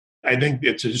I think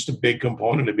it's just a big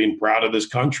component of being proud of this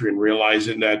country and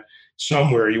realizing that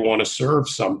somewhere you want to serve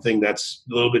something that's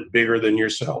a little bit bigger than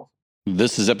yourself.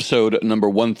 This is episode number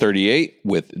 138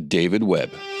 with David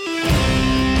Webb.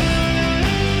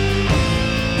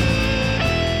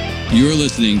 You're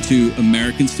listening to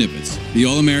American Snippets, the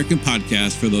all-American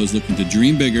podcast for those looking to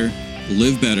dream bigger,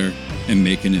 live better, and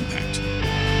make an impact.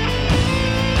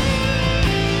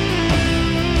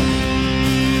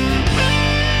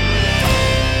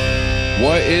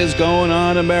 What is going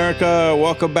on, America?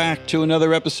 Welcome back to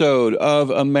another episode of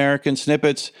American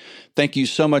Snippets. Thank you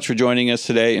so much for joining us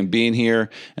today and being here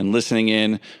and listening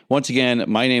in. Once again,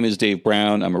 my name is Dave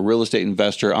Brown. I'm a real estate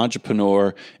investor,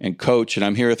 entrepreneur, and coach, and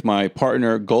I'm here with my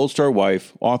partner, Gold Star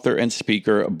wife, author, and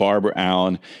speaker, Barbara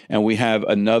Allen. And we have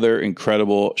another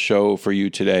incredible show for you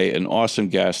today, an awesome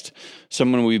guest,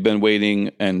 someone we've been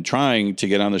waiting and trying to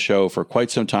get on the show for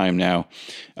quite some time now.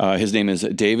 His name is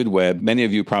David Webb. Many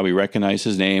of you probably recognize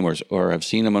his name or have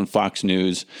seen him on Fox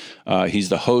News. He's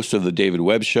the host of the David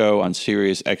Webb Show on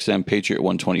Sirius XM Patriot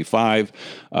 125.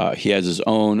 He has his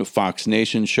own Fox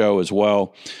Nation show as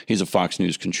well. He's a Fox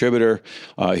News contributor.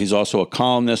 He's also a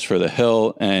columnist for The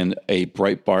Hill and a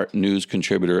Breitbart News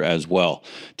contributor as well.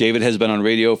 David has been on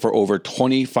radio for over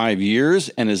 25 years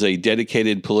and is a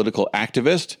dedicated political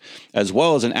activist, as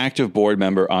well as an active board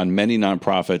member on many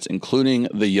nonprofits, including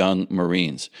the Young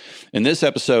Marines. In this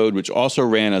episode, which also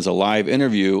ran as a live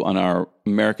interview on our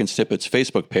American Snippets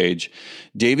Facebook page,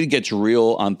 David gets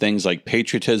real on things like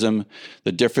patriotism,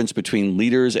 the difference between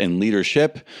leaders and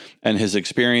leadership, and his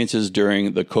experiences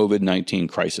during the COVID-19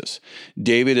 crisis.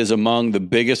 David is among the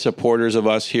biggest supporters of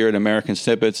us here at American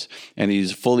Snippets, and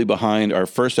he's fully behind our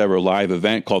first ever live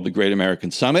event called the Great American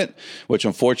Summit, which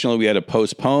unfortunately we had to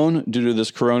postpone due to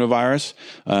this coronavirus,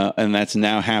 and that's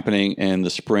now happening in the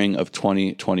spring of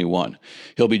 2021.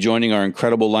 He'll be joining our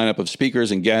incredible lineup of speakers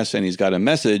and guests, and he's got a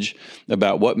message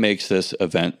about what makes this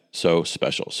event so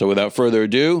special. So without further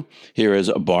ado, here is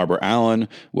Barbara Allen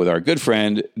with our good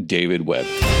friend, David Webb.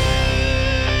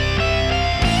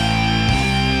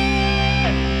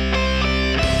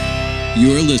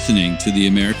 You're listening to the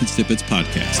American Snippets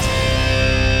podcast.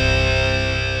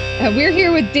 We're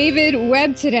here with David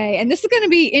Webb today, and this is going to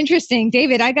be interesting.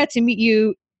 David, I got to meet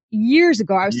you years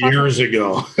ago. Years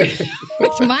ago.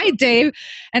 It's my Dave,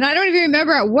 and I don't even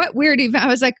remember at what weird event. I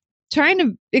was like trying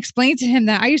to explain to him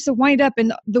that I used to wind up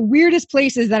in the weirdest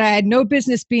places that I had no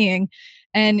business being,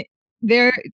 and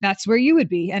that's where you would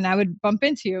be, and I would bump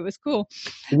into you. It was cool.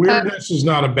 Weirdness is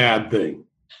not a bad thing.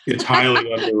 It's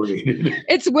highly underrated.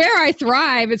 It's where I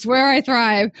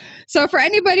thrive. So for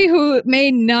anybody who may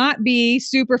not be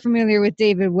super familiar with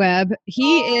David Webb,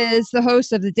 he is the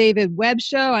host of the David Webb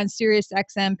Show on Sirius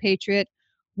XM Patriot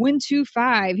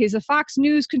 125. He's a Fox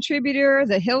News contributor,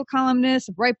 the Hill columnist,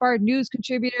 a Breitbart News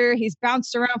contributor. He's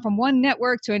bounced around from one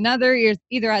network to another,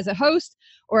 either as a host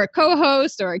or a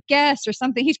co-host or a guest or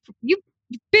something. You've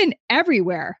been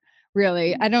everywhere.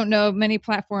 Really, I don't know many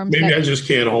platforms. Maybe I just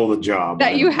can't hold a job.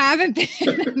 That you haven't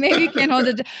been. Maybe you can't hold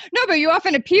a job. No, but you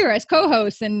often appear as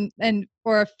co-hosts and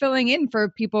or filling in for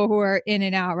people who are in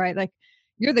and out, right? Like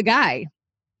you're the guy.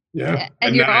 Yeah,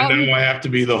 and now I have to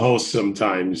be the host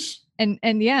sometimes. And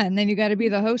then you got to be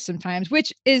the host sometimes,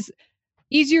 which is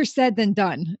easier said than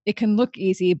done. It can look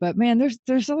easy, but man,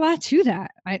 there's a lot to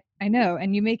that. I know,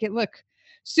 and you make it look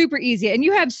super easy, and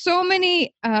you have so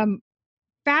many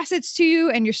facets to you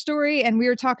and your story. And we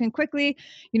were talking quickly,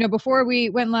 before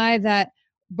we went live, that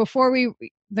before we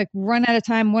run out of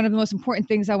time, one of the most important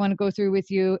things I want to go through with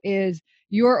you is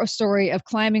your story of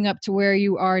climbing up to where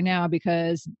you are now,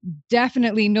 because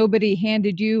definitely nobody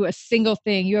handed you a single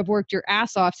thing. You have worked your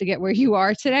ass off to get where you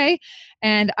are today.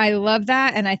 And I love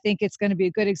that. And I think it's going to be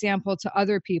a good example to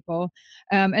other people.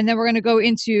 And then we're going to go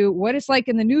into what it's like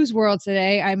in the news world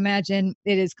today. I imagine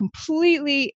it is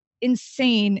completely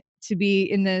insane to be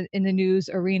in the news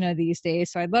arena these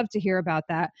days. So I'd love to hear about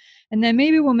that. And then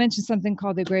maybe we'll mention something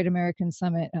called the Great American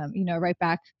Summit, right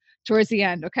back towards the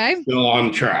end. Okay. Still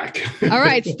on track. All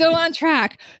right. Still on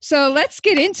track. So let's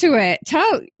get into it.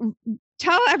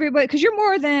 Tell everybody, because you're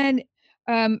more than,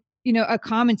 a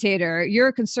commentator. You're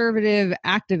a conservative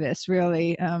activist,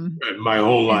 really. My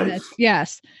whole life.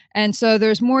 Yes. And so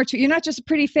there's more to, you're not just a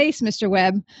pretty face, Mr.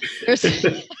 Webb.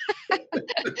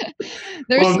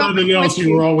 There's well, nothing else.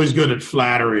 You were always good at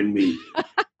flattering me.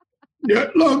 Yeah,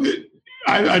 look,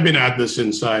 I've been at this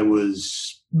since I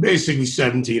was basically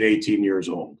 17, 18 years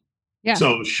old. Yeah.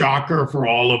 So shocker for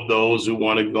all of those who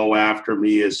want to go after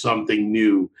me as something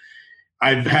new.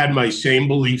 I've had my same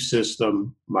belief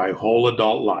system my whole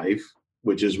adult life,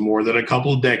 which is more than a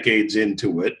couple decades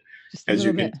into it, as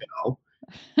you can tell.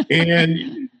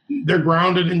 And they're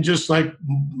grounded in just like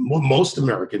what most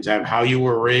Americans have, how you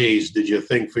were raised. Did you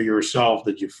think for yourself?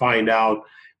 Did you find out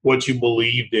what you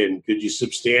believed in? Could you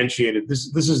substantiate it?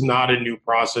 This is not a new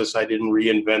process. I didn't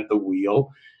reinvent the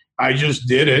wheel. I just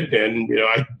did it. And,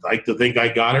 I like to think I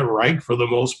got it right for the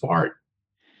most part.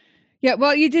 Yeah,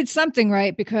 well, you did something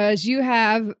right because you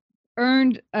have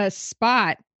earned a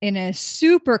spot in a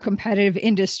super competitive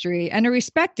industry and a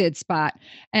respected spot.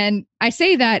 And I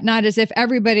say that not as if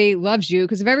everybody loves you,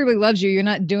 because if everybody loves you, you're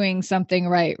not doing something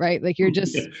right, right? Like you're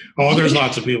just. Oh, there's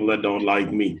lots of people that don't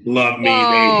like me, love me, they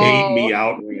hate me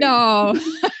outright. No,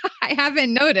 I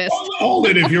haven't noticed. Hold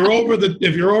it. If you're over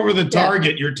the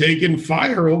target, you're taking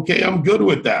fire. Okay, I'm good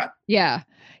with that. Yeah.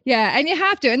 Yeah. And you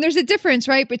have to. And there's a difference,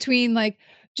 right? Between like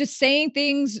just saying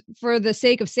things for the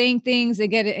sake of saying things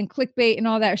and get it and clickbait and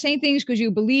all that, or saying things because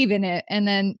you believe in it, and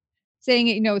then saying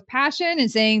it, with passion, and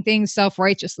saying things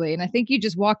self-righteously. And I think you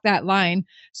just walk that line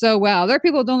so well. There are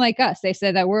people who don't like us. They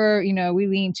said that we're, we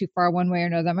lean too far one way or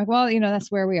another. I'm like, well, that's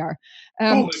where we are.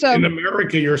 So in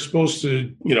America, you're supposed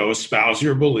to, espouse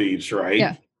your beliefs, right?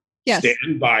 Yeah. Yes.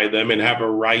 Stand by them and have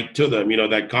a right to them.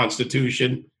 That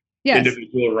Constitution, yes.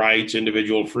 Individual rights,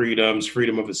 individual freedoms,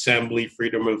 freedom of assembly,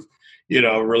 freedom of,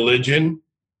 religion.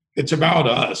 It's about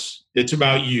us. It's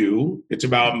about you. It's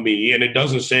about me. And it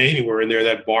doesn't say anywhere in there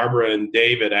that Barbara and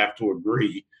David have to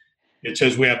agree. It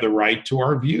says we have the right to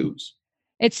our views.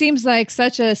 It seems like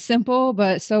such a simple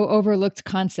but so overlooked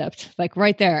concept, like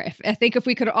right there. I think if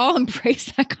we could all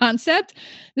embrace that concept,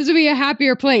 this would be a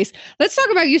happier place. Let's talk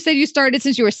about, you said you started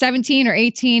since you were 17 or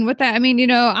 18. What that,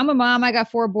 I'm a mom. I got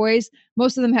 4 boys.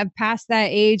 Most of them have passed that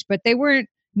age, but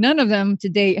none of them to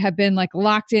date have been like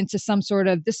locked into some sort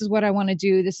of, this is what I want to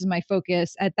do, this is my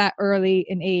focus at that early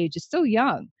in age. It's still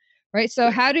young, right? So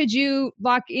how did you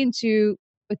lock into,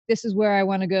 like, this is where I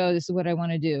want to go, this is what I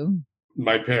want to do?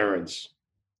 My parents.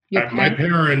 My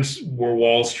parents were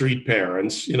Wall Street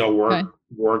parents,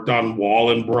 worked on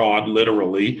Wall and Broad,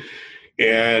 literally.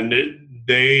 And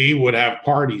they would have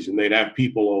parties and they'd have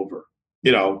people over,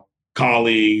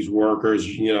 colleagues, workers,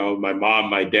 my mom,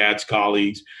 my dad's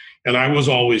colleagues. And I was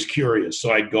always curious.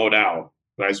 So I'd go down.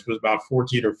 When I was about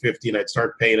 14 or 15, I'd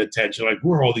start paying attention. Like,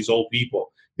 who are all these old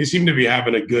people? They seem to be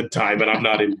having a good time and I'm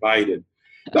not invited.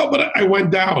 No, but I went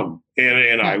down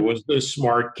and I was the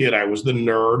smart kid. I was the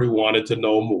nerd who wanted to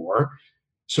know more.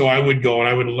 So I would go and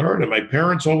I would learn. And my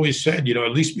parents always said,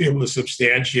 at least be able to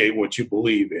substantiate what you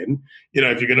believe in.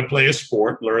 If you're going to play a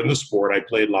sport, learn the sport. I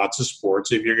played lots of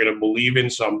sports. If you're going to believe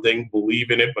in something, believe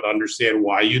in it, but understand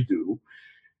why you do.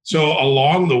 So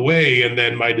along the way, and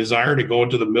then my desire to go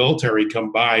into the military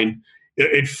combined,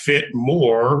 it fit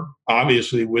more,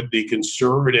 obviously, with the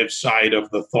conservative side of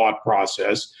the thought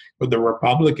process, but the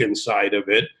Republican side of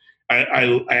it. I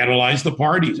analyzed the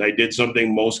parties. I did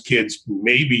something most kids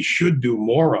maybe should do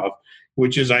more of,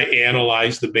 which is I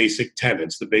analyzed the basic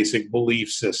tenets, the basic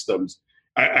belief systems.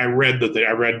 I read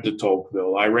de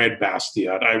Tocqueville, I read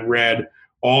Bastiat, I read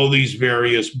all these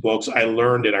various books. I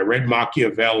learned it. I read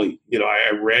Machiavelli.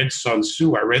 I read Sun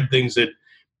Tzu. I read things that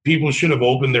people should have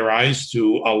opened their eyes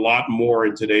to a lot more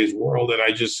in today's world. And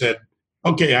I just said,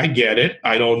 okay, I get it.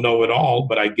 I don't know it all,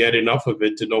 but I get enough of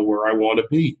it to know where I want to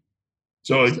be.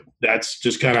 So that's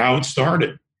just kind of how it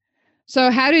started. So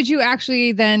how did you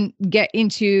actually then get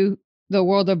into the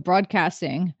world of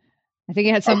broadcasting? I think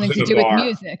it had something to do with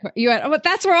music.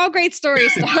 That's where all great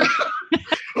stories start.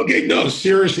 Okay, no,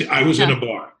 seriously, I was in a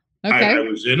bar. Okay. I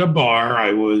was in a bar.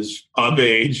 I was of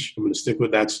age. I'm going to stick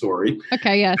with that story.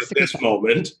 Okay, yes. At this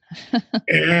moment.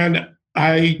 And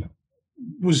I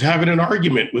was having an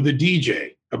argument with a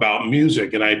DJ about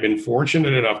music. And I'd been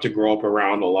fortunate enough to grow up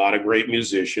around a lot of great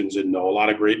musicians and know a lot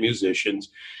of great musicians.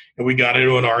 And we got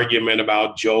into an argument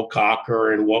about Joe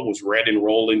Cocker and what was read in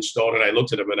Rolling Stone. And I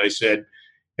looked at him and I said,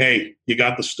 hey, you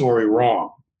got the story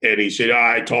wrong. And he said,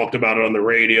 I talked about it on the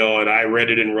radio and I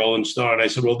read it in Rolling Stone. And I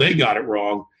said, well, they got it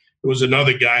wrong. There was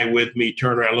another guy with me,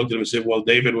 turned around, looked at him and said, well,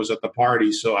 David was at the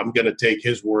party, so I'm going to take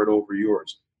his word over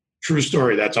yours. True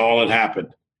story. That's all that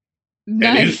happened. Nice.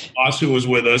 And his boss who was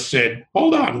with us said,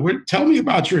 hold on, tell me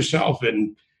about yourself.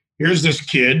 And here's this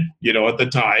kid, at the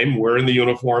time, wearing the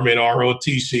uniform in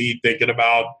ROTC, thinking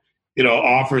about,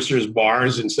 officers'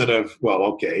 bars instead of,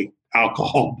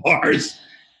 alcohol bars.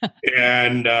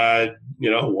 And,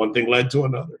 one thing led to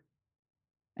another.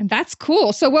 And that's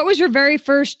cool. So what was your very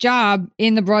first job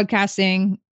in the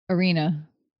broadcasting arena?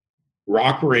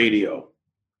 Rock radio.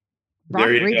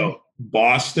 There you go.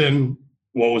 Boston,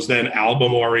 what was then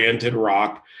album-oriented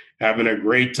rock, having a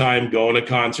great time going to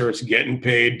concerts, getting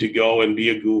paid to go and be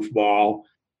a goofball.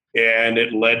 And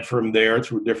it led from there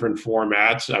through different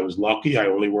formats. I was lucky. I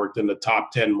only worked in the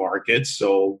top 10 markets.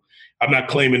 So I'm not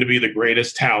claiming to be the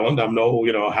greatest talent. I'm no,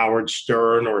 Howard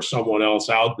Stern or someone else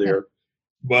out there.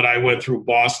 But I went through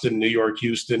Boston, New York,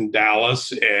 Houston,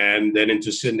 Dallas, and then into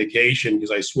syndication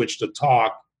because I switched to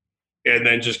talk and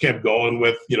then just kept going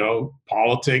with,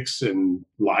 politics and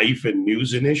life and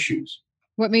news and issues.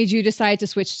 What made you decide to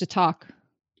switch to talk?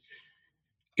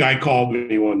 Guy called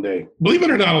me one day. Believe it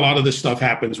or not, a lot of this stuff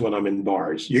happens when I'm in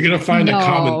bars. You're going to find a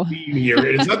common theme here.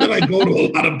 It's not that I go to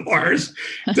a lot of bars.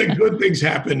 It's that good things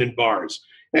happen in bars.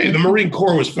 Hey, the Marine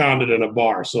Corps was founded in a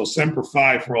bar. So Semper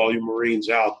Fi for all you Marines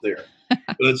out there.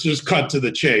 Let's just cut to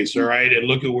the chase, all right? And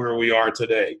look at where we are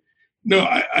today. No,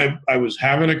 I was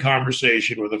having a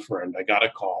conversation with a friend. I got a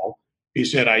call. He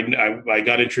said, I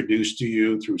got introduced to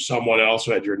you through someone else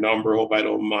who had your number. Hope you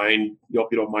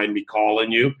don't mind me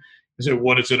calling you. I said,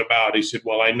 what is it about? He said,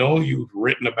 well, I know you've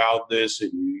written about this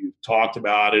and you've talked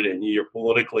about it and you're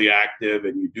politically active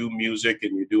and you do music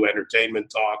and you do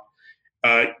entertainment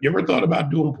talk. You ever thought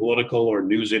about doing political or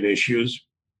news and issues?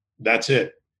 That's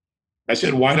it. I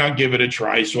said, why not give it a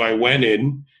try? So I went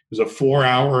in. It was a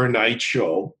 4-hour-a-night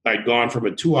show. I'd gone from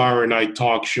a 2-hour-a-night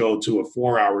talk show to a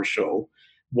 4-hour show.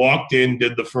 Walked in,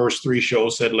 did the first 3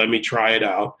 shows, said, let me try it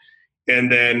out.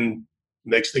 And then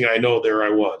next thing I know, there I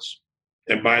was.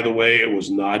 And by the way, it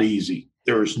was not easy.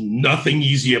 There's nothing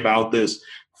easy about this.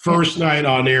 First night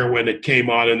on air when it came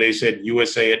on and they said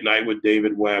USA at Night with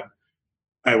David Webb,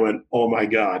 I went, oh my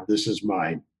God, this is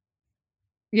mine.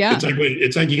 Yeah.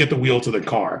 It's like you get the wheel to the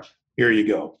car. Here you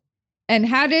go. And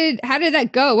how did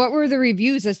that go? What were the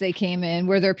reviews as they came in?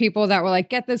 Were there people that were like,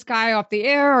 get this guy off the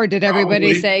air? Or did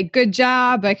everybody say, good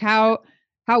job? Like how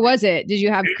was it? Did you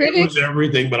have critics? It was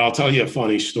everything, but I'll tell you a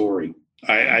funny story.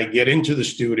 I get into the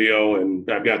studio and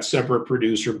I've got separate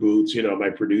producer booths, my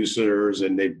producers,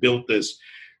 and they built this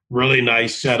really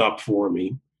nice setup for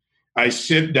me. I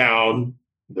sit down,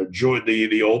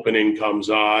 the opening comes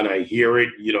on, I hear it,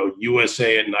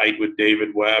 USA at Night with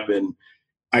David Webb, and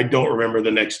I don't remember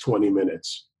the next 20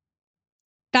 minutes.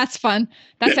 That's fun.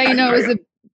 That's how you know it was a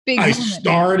big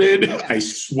moment. I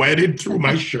sweated through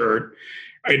my shirt.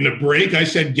 In the break, I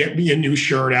said, get me a new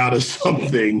shirt out of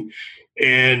something.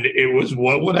 And it was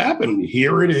what would happen.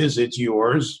 Here it is. It's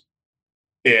yours.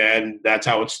 And that's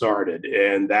how it started.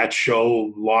 And that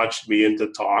show launched me into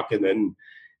talk and then,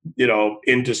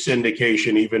 into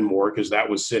syndication even more because that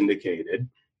was syndicated.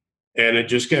 And it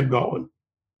just kept going.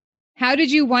 How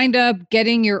did you wind up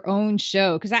getting your own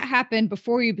show? Because that happened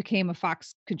before you became a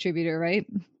Fox contributor, right?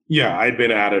 Yeah, I'd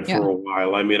been at it for a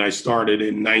while. I mean, I started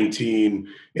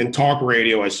in talk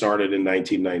radio, I started in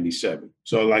 1997.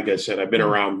 So like I said, I've been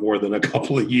around more than a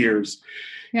couple of years.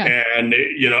 Yeah. And,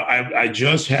 I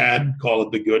just had, call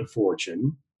it the good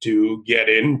fortune, to get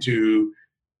into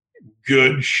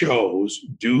good shows,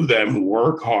 do them,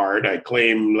 work hard.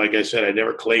 Like I said, I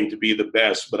never claimed to be the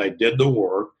best, but I did the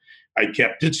work. I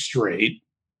kept it straight.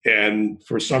 And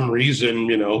for some reason,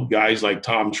 guys like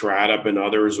Tom Tradup and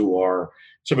others who are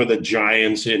some of the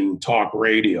giants in talk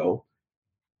radio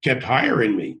kept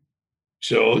hiring me.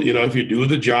 So, if you do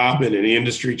the job and any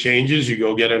industry changes, you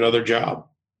go get another job.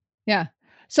 Yeah.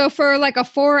 So for like a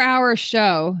 4-hour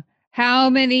show, how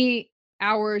many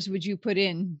hours would you put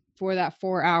in for that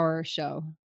 4-hour show?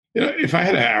 If I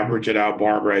had to average it out,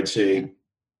 Barbara, I'd say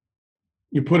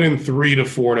you put in 3 to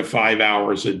 4 to 5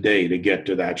 hours a day to get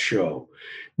to that show,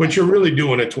 but you're really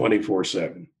doing it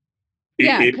 24/7.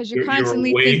 Yeah, because you're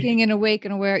constantly thinking and awake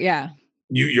and aware. Yeah.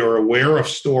 You're aware of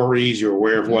stories. You're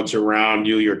aware of what's around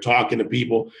you. You're talking to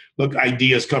people. Look,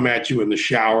 ideas come at you in the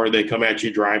shower. They come at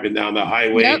you driving down the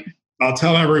highway. Yep. I'll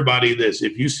tell everybody this.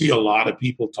 If you see a lot of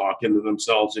people talking to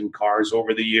themselves in cars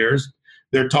over the years,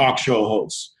 they're talk show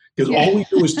hosts. Because all we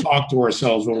do is talk to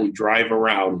ourselves when we drive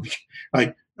around.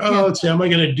 Like, let's see, how am I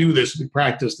going to do this? We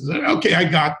practice. Okay, I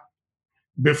got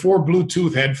before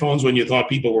Bluetooth headphones when you thought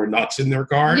people were nuts in their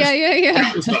cars. Yeah.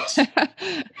 That was us.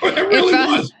 But it really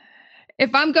was.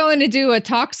 If I'm going to do a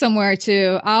talk somewhere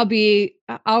too, I'll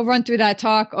run through that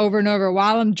talk over and over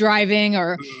while I'm driving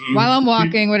or while I'm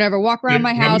walking, whatever, walk around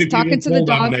my house, talking to the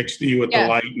dog next to you at the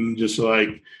light and just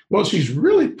like, well, she's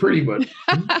really pretty, but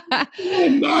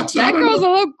nuts. That girl's a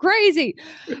little crazy.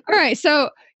 All right.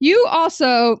 So you're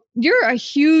a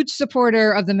huge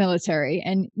supporter of the military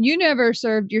and you never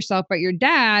served yourself, but your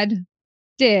dad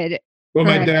did. Well,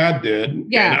 my dad did,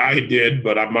 and I did,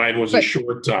 but mine was a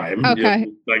short time. Okay.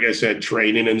 Like I said,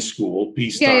 training in school,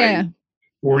 peacetime,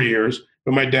 4 years.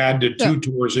 But my dad did 2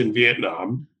 tours in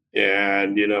Vietnam,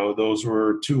 and, those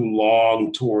were 2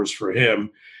 long tours for him.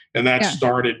 And that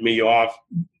started me off.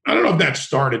 I don't know if that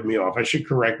started me off. I should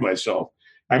correct myself.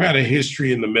 I've had a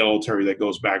history in the military that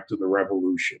goes back to the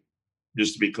Revolution.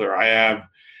 Just to be clear, I have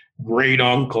great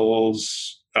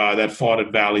uncles that fought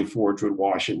at Valley Forge with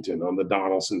Washington on the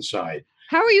Donelson side.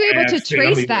 How are you able to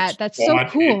trace that? That's so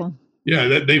cool.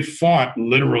 They fought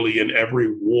literally in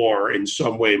every war in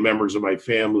some way, members of my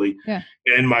family. Yeah.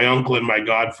 And my uncle and my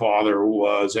godfather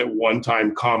was at one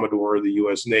time Commodore of the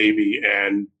U.S. Navy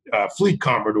and Fleet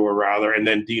Commodore, rather, and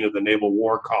then Dean of the Naval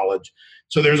War College.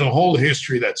 So there's a whole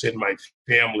history that's in my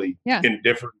family in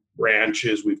different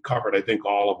branches. We've covered, I think,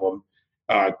 all of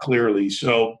them clearly.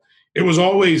 So it was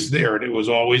always there, and it was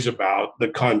always about the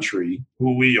country,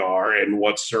 who we are, and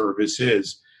what service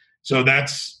is. So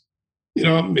that's,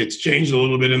 it's changed a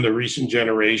little bit in the recent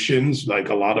generations, like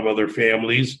a lot of other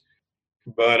families,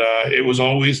 but it was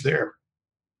always there.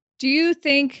 Do you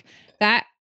think that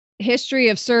history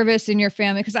of service in your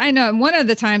family, because I know one of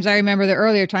the times I remember the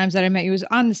earlier times that I met you was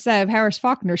on the set of Harris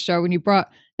Faulkner's show when you brought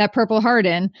that Purple Heart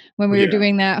in when we were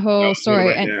doing that whole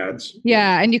story. And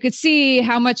and you could see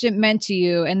how much it meant to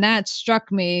you. And that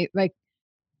struck me, like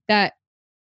that,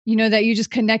 that you just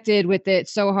connected with it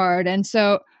so hard. And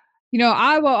so,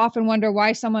 I will often wonder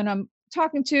why someone I'm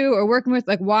talking to or working with,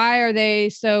 like, why are they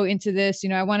so into this?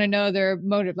 I want to know their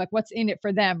motive, like what's in it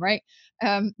for them. Right.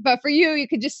 But for you, you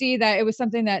could just see that it was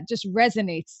something that just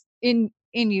resonates in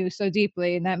you so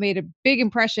deeply. And that made a big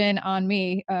impression on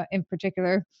me in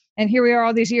particular. And here we are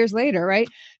all these years later. Right.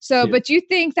 So, but do you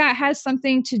think that has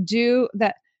something to do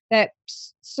that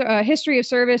history of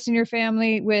service in your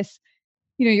family with,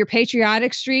 your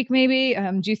patriotic streak, maybe?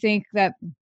 Do you think that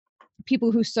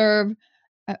people who serve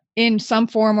in some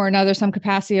form or another, some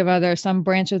capacity of other, some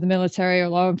branch of the military or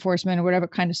law enforcement or whatever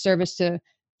kind of service to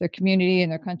their community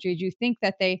and their country, do you think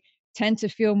that they tend to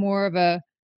feel more of a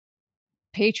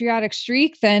patriotic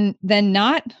streak than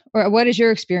not? Or what is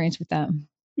your experience with them?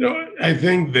 I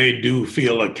think they do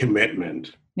feel a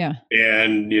commitment. Yeah.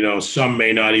 And, some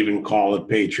may not even call it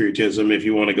patriotism if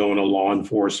you want to go into law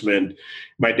enforcement.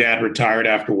 My dad retired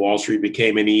after Wall Street,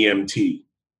 became an EMT.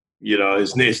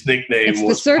 His nickname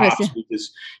was Pops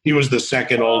because he was the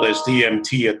second oldest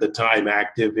EMT at the time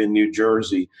active in New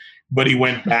Jersey, but he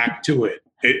went back to it.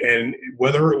 And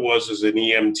whether it was as an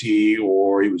EMT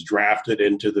or he was drafted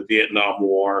into the Vietnam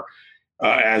War,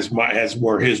 as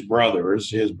were his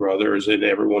brothers and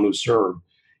everyone who served,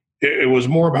 it was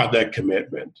more about that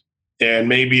commitment. And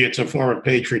maybe it's a form of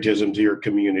patriotism to your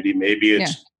community. Maybe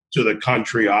it's to the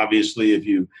country. Obviously, if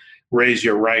you raise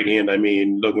your right hand,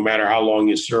 no matter how long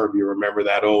you serve, you remember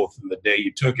that oath and the day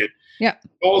you took it. Yeah.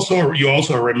 You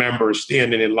also remember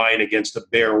standing in line against a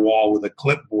bare wall with a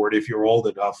clipboard if you're old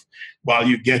enough while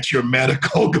you get your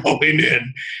medical going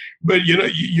in. But,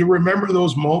 you remember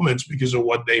those moments because of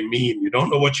what they mean. You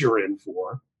don't know what you're in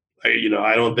for.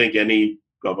 I don't think any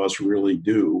of us really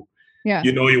do. Yeah.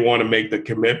 You want to make the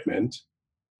commitment.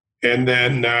 And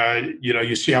then,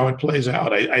 you see how it plays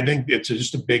out. I think it's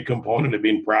just a big component of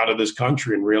being proud of this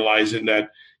country and realizing that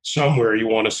somewhere you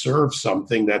want to serve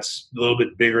something that's a little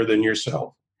bit bigger than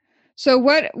yourself. So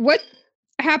what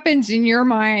happens in your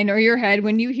mind or your head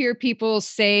when you hear people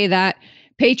say that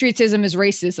patriotism is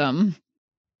racism?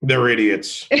 They're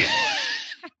idiots. Thank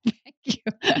you.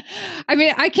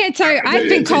 I can't tell you. I've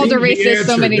been called a racist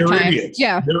so many times. Idiots.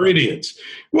 Yeah. They're idiots.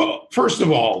 Well, first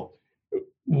of all,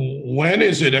 when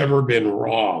has it ever been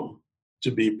wrong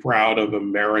to be proud of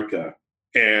America?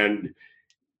 And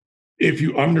if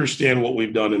you understand what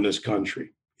we've done in this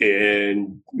country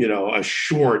in, a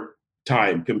short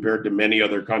time compared to many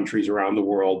other countries around the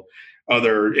world,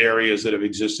 other areas that have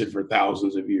existed for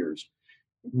thousands of years,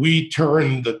 we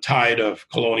turned the tide of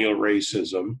colonial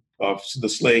racism, of the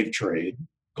slave trade,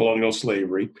 colonial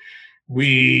slavery.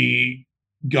 We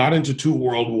got into 2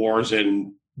 world wars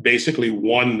and basically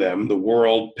won them. The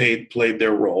world played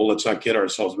their role. Let's not kid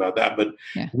ourselves about that, but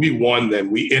we won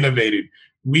them. We innovated.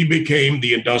 We became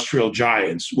the industrial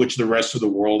giants, which the rest of the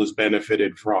world has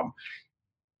benefited from.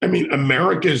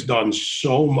 America has done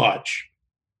so much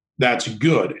that's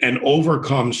good and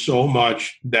overcome so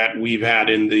much that we've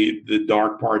had in the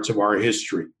dark parts of our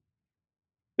history.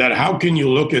 That how can you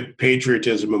look at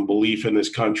patriotism and belief in this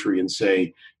country and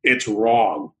say it's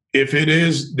wrong? If it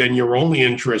is, then you're only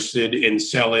interested in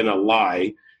selling a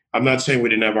lie. I'm not saying we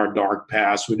didn't have our dark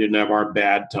past. We didn't have our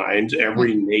bad times.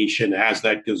 Every nation has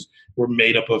that because we're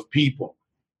made up of people.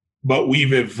 But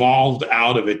we've evolved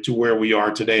out of it to where we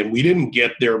are today. And we didn't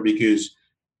get there because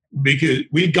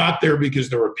we got there because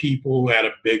there were people who had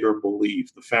a bigger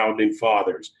belief, the founding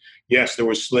fathers. Yes, there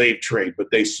was slave trade, but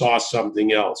they saw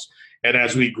something else. And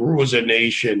as we grew as a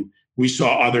nation, we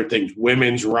saw other things.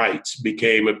 Women's rights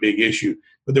became a big issue.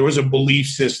 But there was a belief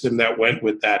system that went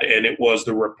with that, and it was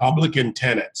the Republican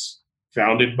tenets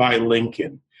founded by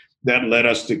Lincoln that led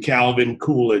us to Calvin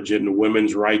Coolidge and the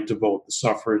women's right to vote,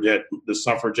 the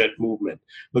suffragette movement.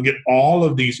 Look at all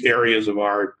of these areas of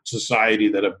our society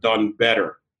that have done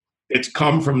better. It's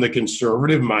come from the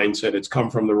conservative mindset. It's come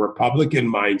from the Republican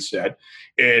mindset.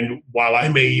 And while I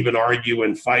may even argue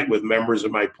and fight with members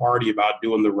of my party about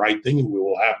doing the right thing, and we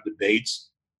will have debates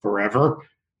forever,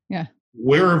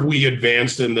 where have we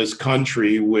advanced in this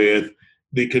country with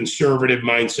the conservative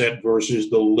mindset versus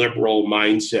the liberal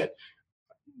mindset?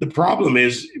 The problem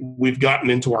is we've gotten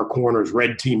into our corners,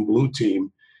 red team, blue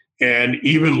team, and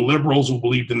even liberals who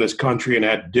believed in this country and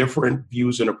had different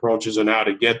views and approaches on how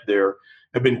to get there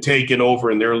have been taken over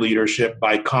in their leadership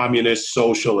by communist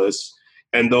socialists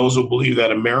and those who believe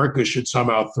that America should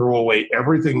somehow throw away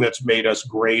everything that's made us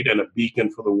great and a beacon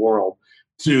for the world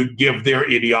to give their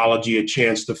ideology a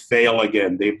chance to fail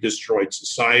again. They've destroyed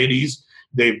societies.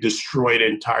 They've destroyed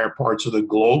entire parts of the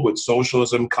globe with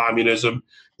socialism, communism,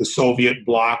 the Soviet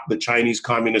bloc, the Chinese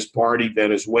Communist Party,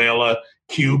 Venezuela,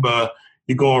 Cuba.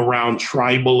 You go around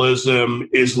tribalism,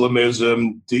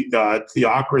 Islamism,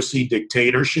 theocracy,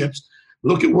 dictatorships.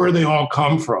 Look at where they all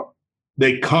come from.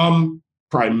 They come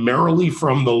primarily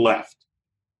from the left.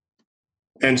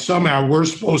 And somehow we're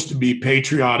supposed to be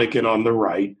patriotic and on the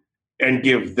right and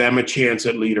give them a chance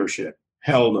at leadership.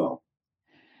 Hell no.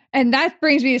 And that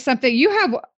brings me to something you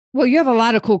have a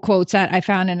lot of cool quotes that I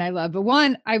found and I love. But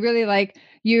one, I really like,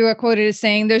 you are quoted as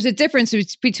saying, there's a difference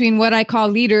between what I call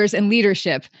leaders and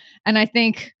leadership. And I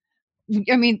think,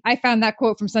 I found that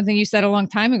quote from something you said a long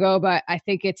time ago, but I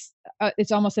think it's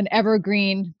almost an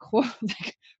evergreen quote,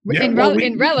 in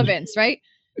relevance, right?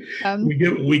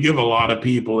 We give a lot of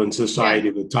people in society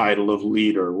the title of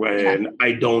leader, and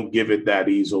I don't give it that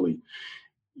easily.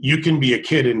 You can be a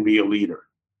kid and be a leader.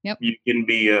 Yep. You can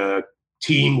be a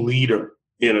team leader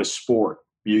in a sport.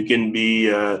 You can be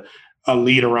a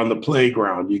leader on the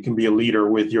playground. You can be a leader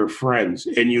with your friends,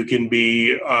 and you can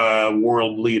be a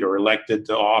world leader elected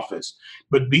to office.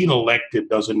 But being elected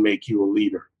doesn't make you a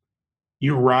leader.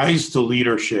 You rise to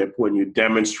leadership when you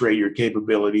demonstrate your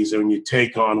capabilities and when you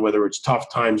take on, whether it's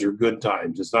tough times or good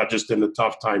times. It's not just in the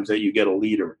tough times that you get a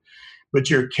leader.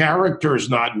 But your character is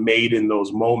not made in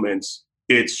those moments.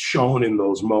 It's shown in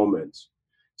those moments.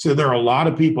 So there are a lot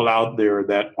of people out there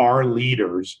that are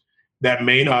leaders that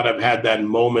may not have had that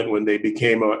moment when they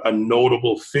became a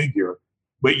notable figure,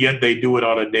 but yet they do it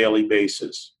on a daily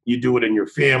basis. You do it in your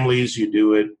families. You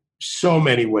do it so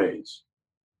many ways.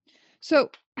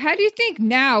 So how do you think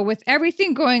now, with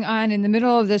everything going on in the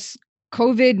middle of this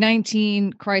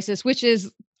COVID-19 crisis, which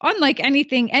is unlike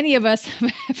anything any of us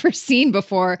have ever seen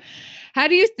before, how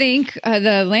do you think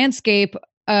the landscape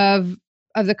of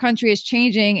the country is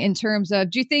changing in terms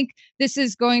of, do you think this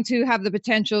is going to have the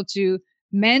potential to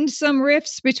mend some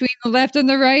rifts between the left and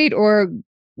the right, or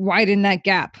widen that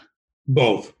gap?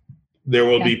 Both. There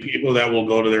will be people that will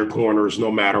go to their corners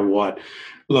no matter what.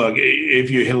 Look,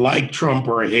 if you like Trump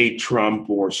or hate Trump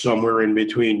or somewhere in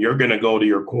between, you're going to go to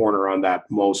your corner on that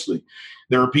mostly.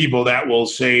 There are people that will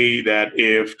say that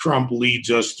if Trump leads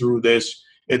us through this,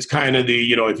 it's kind of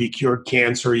the, if he cured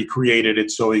cancer, he created it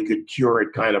so he could cure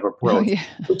it kind of approach,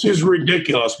 which is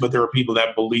ridiculous. But there are people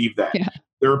that believe that. Yeah.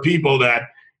 There are people that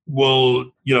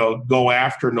will, go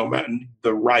after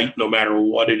the right, no matter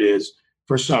what it is,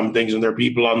 for some things. And there are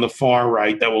people on the far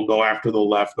right that will go after the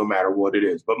left, no matter what it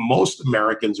is. But most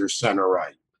Americans are center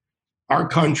right. Our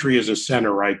country is a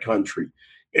center right country.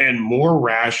 And more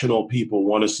rational people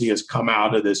want to see us come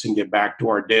out of this and get back to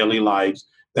our daily lives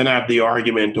than have the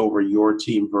argument over your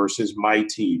team versus my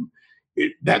team.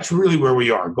 That's really where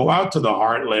we are. Go out to the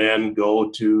heartland,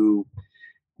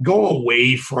 go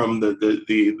away from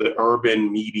the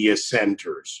urban media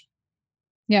centers.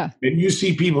 Yeah. And you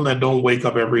see people that don't wake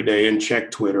up every day and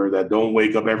check Twitter, that don't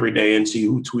wake up every day and see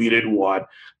who tweeted what,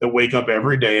 that wake up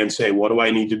every day and say, what do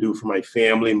I need to do for my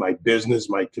family, my business,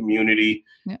 my community,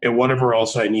 and whatever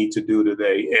else I need to do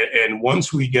today. And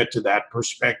once we get to that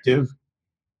perspective,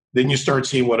 then you start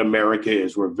seeing what America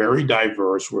is. We're very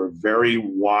diverse. We're a very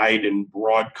wide and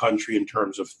broad country in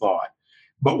terms of thought,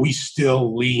 but we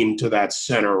still lean to that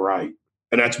center right.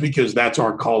 And that's because that's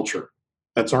our culture.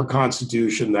 That's our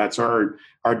Constitution. That's our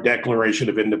Declaration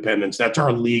of Independence. That's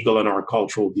our legal and our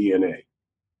cultural DNA.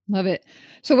 Love it.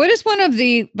 So what is one of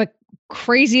the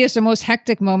craziest or most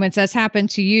hectic moments that's happened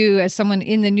to you as someone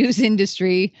in the news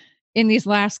industry in these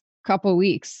last couple of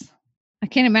weeks? I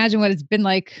can't imagine what it's been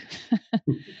like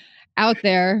out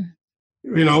there.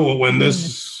 When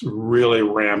this really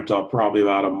ramped up probably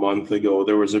about a month ago,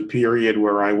 there was a period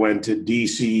where I went to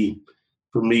D.C.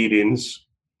 for meetings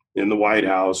in the White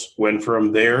House, went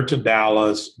from there to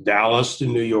Dallas to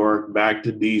New York, back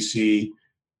to D.C.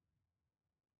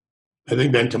 I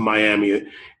think then to Miami.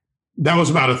 That was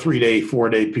about a 3-day,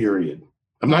 4-day period.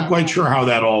 I'm not quite sure how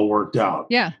that all worked out.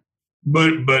 Yeah.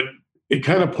 But it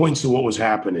kind of points to what was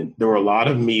happening. There were a lot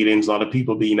of meetings, a lot of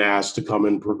people being asked to come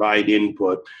and provide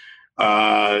input.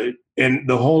 And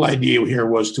the whole idea here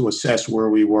was to assess where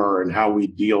we were and how we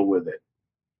deal with it.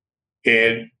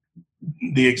 And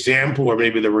the example, or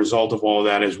maybe the result of all of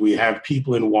that, is we have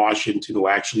people in Washington who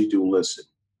actually do listen.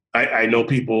 I know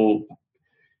people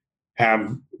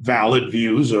have valid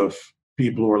views of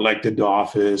people who are elected to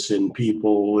office and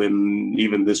people in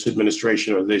even this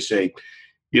administration, or they say,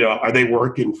 are they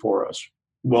working for us?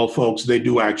 Well, folks, they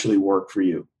do actually work for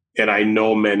you. And I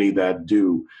know many that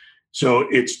do. So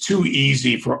it's too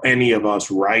easy for any of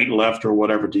us, right, left, or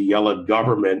whatever, to yell at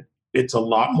government. It's a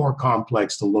lot more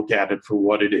complex to look at it for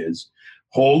what it is,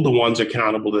 hold the ones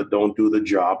accountable that don't do the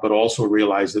job, but also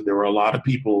realize that there are a lot of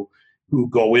people who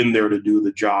go in there to do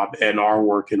the job and are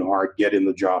working hard, getting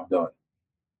the job done.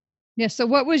 Yeah. So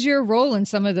what was your role in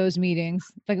some of those meetings?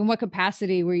 Like, in what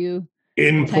capacity were you?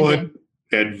 Input, attending?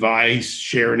 Advice,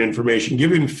 sharing information,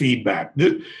 giving feedback.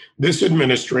 This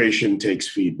administration takes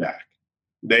feedback.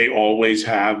 They always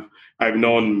have. I've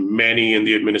known many in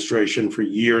the administration for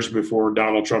years before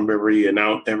Donald Trump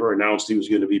ever announced he was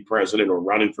going to be president or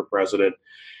running for president.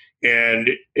 And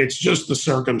it's just the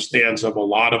circumstance of a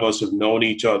lot of us have known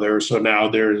each other. So now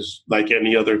there's, like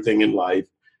any other thing in life,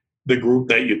 the group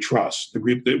that you trust, the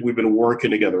group that we've been working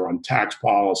together on tax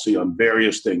policy, on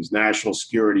various things, national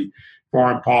security,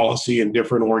 foreign policy, and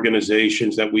different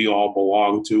organizations that we all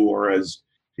belong to, or as,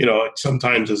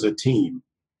 sometimes as a team.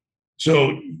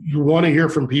 So you want to hear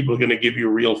from people who are going to give you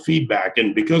real feedback.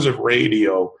 And because of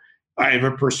radio, I have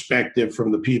a perspective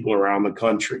from the people around the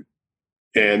country.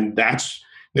 And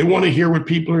they want to hear what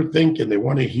people are thinking. They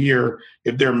want to hear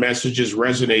if their message is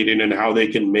resonating and how they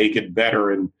can make it better.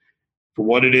 And for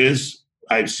what it is,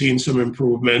 I've seen some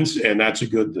improvements, and that's a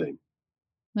good thing.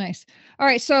 Nice. All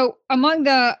right. So among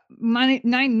the 9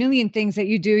 million things that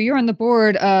you do, you're on the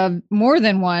board of more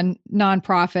than one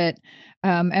nonprofit.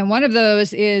 And one of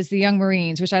those is the Young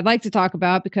Marines, which I'd like to talk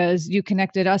about because you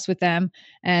connected us with them,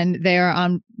 and they are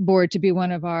on board to be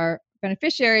one of our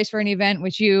beneficiaries for an event,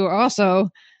 which you also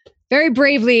very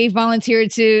bravely volunteered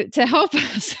to help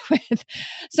us with.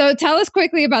 So tell us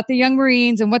quickly about the Young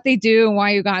Marines and what they do and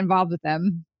why you got involved with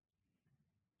them.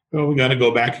 Well, we got to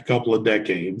go back a couple of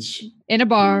decades. In a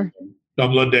bar.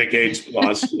 Couple of decades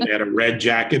plus. We had a red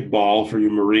jacket ball for you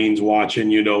Marines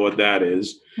watching. You know what that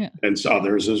is, yeah. And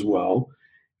others as well.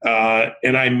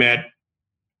 And I met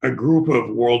a group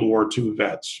of World War II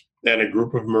vets and a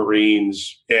group of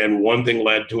Marines, and one thing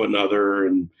led to another,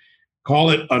 and call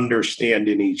it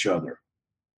understanding each other.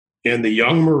 And the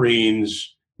Young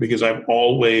Marines, because I've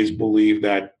always believed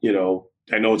that,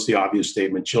 I know it's the obvious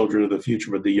statement, children of the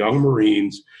future, but the Young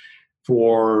Marines,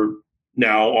 for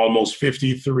now almost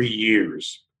 53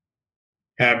 years,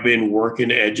 have been working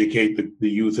to educate the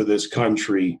youth of this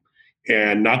country,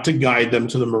 and not to guide them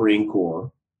to the Marine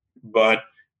Corps, but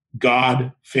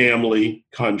God, family,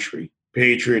 country,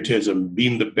 patriotism,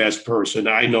 being the best person.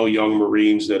 I know young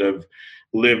Marines that have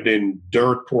lived in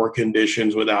dirt poor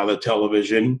conditions without a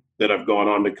television, that have gone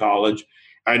on to college.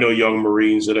 I know young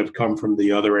Marines that have come from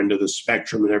the other end of the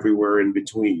spectrum and everywhere in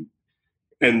between.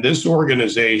 And this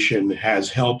organization has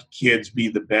helped kids be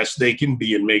the best they can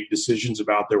be and make decisions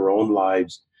about their own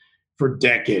lives for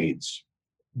decades.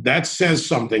 That says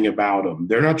something about them.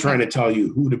 They're not trying to tell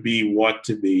you who to be, what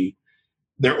to be.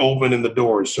 They're opening the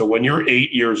doors. So when you're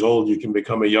 8 years old, you can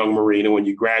become a young Marine. And when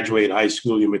you graduate high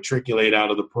school, you matriculate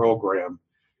out of the program.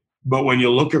 But when you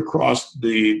look across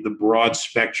the broad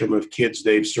spectrum of kids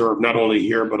they've served, not only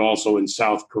here, but also in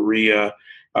South Korea,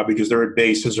 because they're at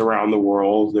bases around the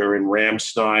world. They're in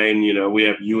Ramstein. We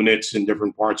have units in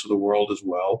different parts of the world as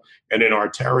well. And in our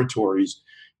territories,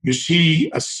 you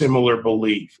see a similar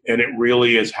belief. And it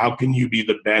really is, how can you be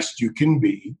the best you can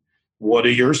be? What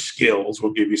are your skills?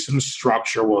 We'll give you some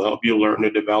structure. We'll help you learn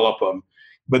to develop them.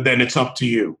 But then it's up to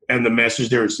you. And the message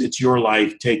there is, it's your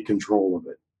life. Take control of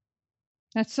it.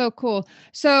 That's so cool.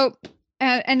 So,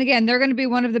 and again, they're going to be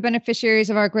one of the beneficiaries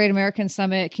of our Great American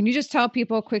Summit. Can you just tell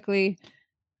people quickly?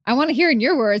 I want to hear in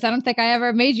your words. I don't think I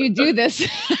ever made you do this.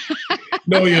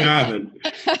 No, you haven't.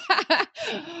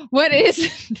 What is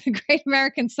the Great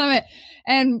American Summit?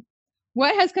 And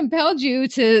what has compelled you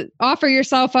to offer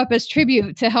yourself up as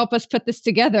tribute to help us put this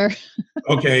together?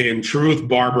 Okay. In truth,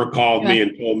 Barbara called me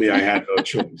and told me I had no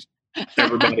choice.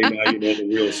 Everybody, now you know the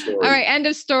real story. All right. End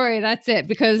of story. That's it,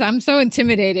 because I'm so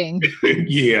intimidating.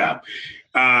 Yeah.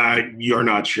 You're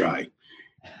not shy.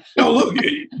 No, look,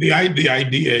 the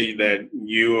idea that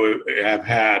you have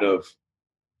had of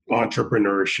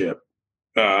entrepreneurship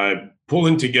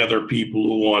pulling together people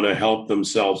who want to help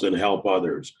themselves and help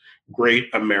others. Great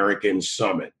American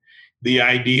Summit. The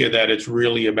idea that it's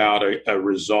really about a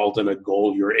result and a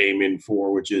goal you're aiming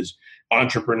for, which is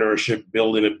entrepreneurship,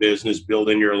 building a business,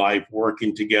 building your life,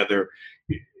 working together.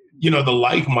 The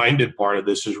like-minded part of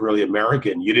this is really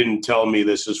American. You didn't tell me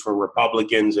this is for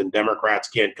Republicans and Democrats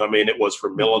can't come in. It was for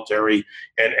military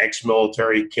and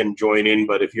ex-military can join in.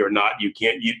 But if you're not, you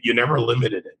can't. You never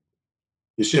limited it.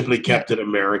 You simply kept it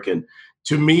American.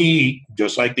 To me,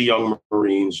 just like the Young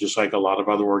Marines, just like a lot of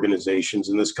other organizations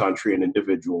in this country and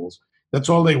individuals, that's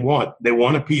all they want. They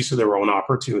want a piece of their own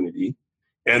opportunity.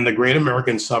 And the Great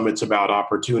American Summit's about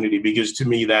opportunity because to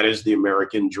me, that is the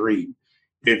American dream.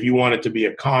 If you want it to be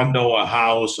a condo, a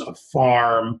house, a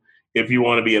farm, if you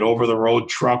want to be an over-the-road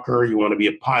trucker, you want to be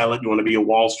a pilot, you want to be a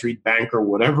Wall Street banker,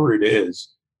 whatever it is,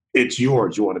 it's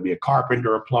yours. You want to be a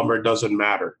carpenter, a plumber, it doesn't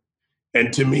matter.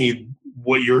 And to me,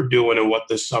 what you're doing and what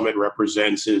this summit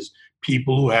represents is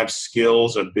people who have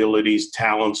skills, abilities,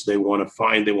 talents they want to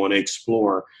find, they want to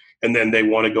explore, and then they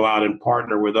want to go out and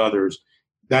partner with others.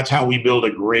 That's how we build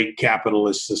a great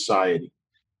capitalist society.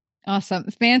 Awesome.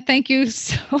 Man, thank you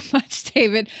so much,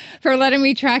 David, for letting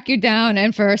me track you down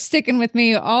and for sticking with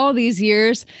me all these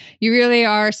years. You really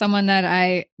are someone that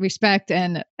I respect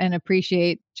and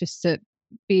appreciate just to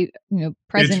be,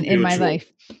 present in my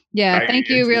life. Yeah. Right. Thank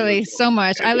you really so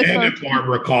much. I look forward to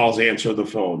Barbara calls, answer the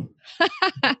phone.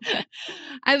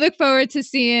 I look forward to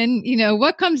seeing,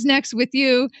 what comes next with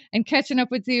you and catching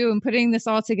up with you and putting this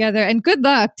all together. And good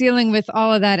luck dealing with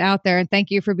all of that out there. And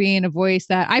thank you for being a voice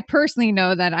that I personally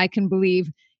know that I can believe,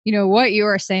 what you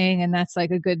are saying. And that's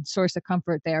like a good source of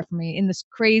comfort there for me in this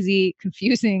crazy,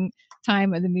 confusing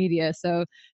time of the media. So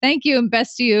thank you and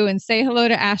best to you, and say hello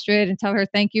to Astrid and tell her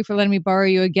thank you for letting me borrow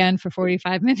you again for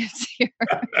 45 minutes here.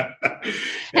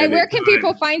 Hey, where can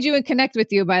people find you and connect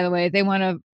with you, by the way? They want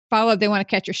to follow, they want to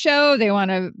catch your show, they want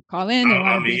to call in.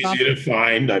 I'm easy to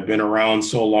find. I've been around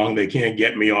so long, they can't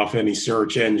get me off any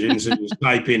search engines. And just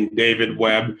type in David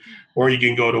Webb, or you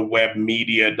can go to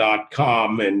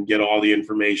webmedia.com and get all the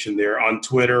information there. On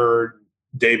Twitter,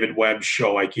 David Webb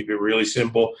Show. I keep it really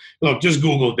simple. Look, just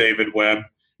Google David Webb.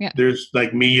 Yeah. There's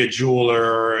like me, a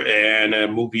jeweler, and a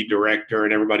movie director,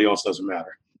 and everybody else doesn't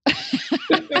matter.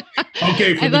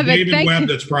 Okay, for the David Webb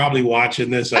that's probably watching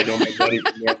this, I know my buddy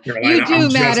from North Carolina. You do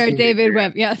matter, David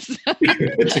Webb, yes.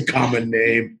 It's a common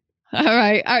name. All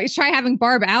right. Try having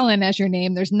Barb Allen as your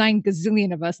name. There's 9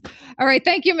 gazillion of us. All right.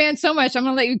 Thank you, man, so much. I'm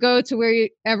going to let you go to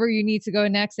wherever you need to go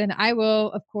next. And I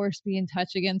will, of course, be in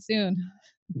touch again soon.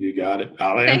 You got it.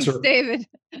 I'll answer. Thanks, David.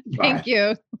 Thank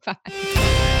you. Bye.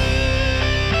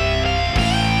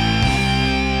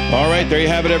 All right, there you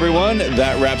have it, everyone.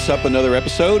 That wraps up another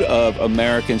episode of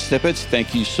American Snippets.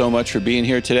 Thank you so much for being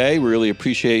here today. We really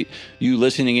appreciate you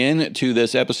listening in to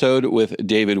this episode with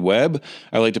David Webb.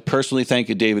 I'd like to personally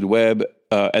thank David Webb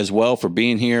as well for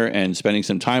being here and spending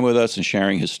some time with us and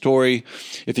sharing his story.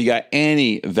 If you got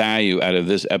any value out of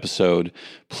this episode,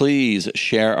 please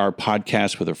share our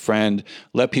podcast with a friend.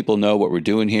 Let people know what we're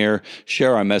doing here.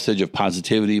 Share our message of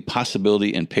positivity,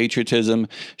 possibility, and patriotism.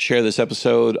 Share this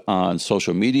episode on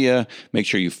social media. Make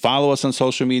sure you follow us on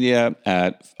social media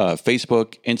at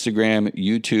Facebook, Instagram,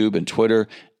 YouTube, and Twitter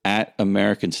at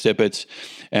American Snippets.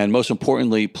 And most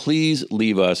importantly, please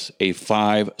leave us a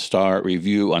 5-star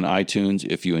review on iTunes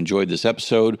if you enjoyed this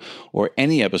episode or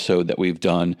any episode that we've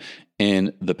done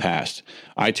in the past.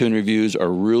 iTunes reviews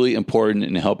are really important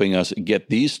in helping us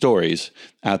get these stories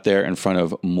out there in front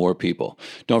of more people.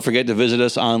 Don't forget to visit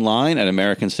us online at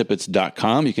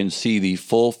americansnippets.com. You can see the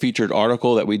full featured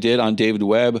article that we did on David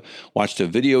Webb, watch the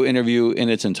video interview in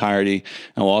its entirety,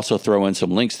 and we'll also throw in some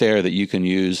links there that you can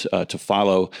use to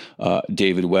follow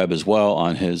David Webb as well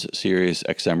on his Sirius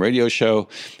XM radio show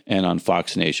and on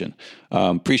Fox Nation.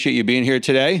 Appreciate you being here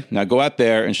today. Now go out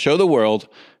there and show the world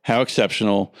how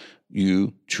exceptional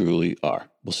you truly are.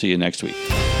 We'll see you next week.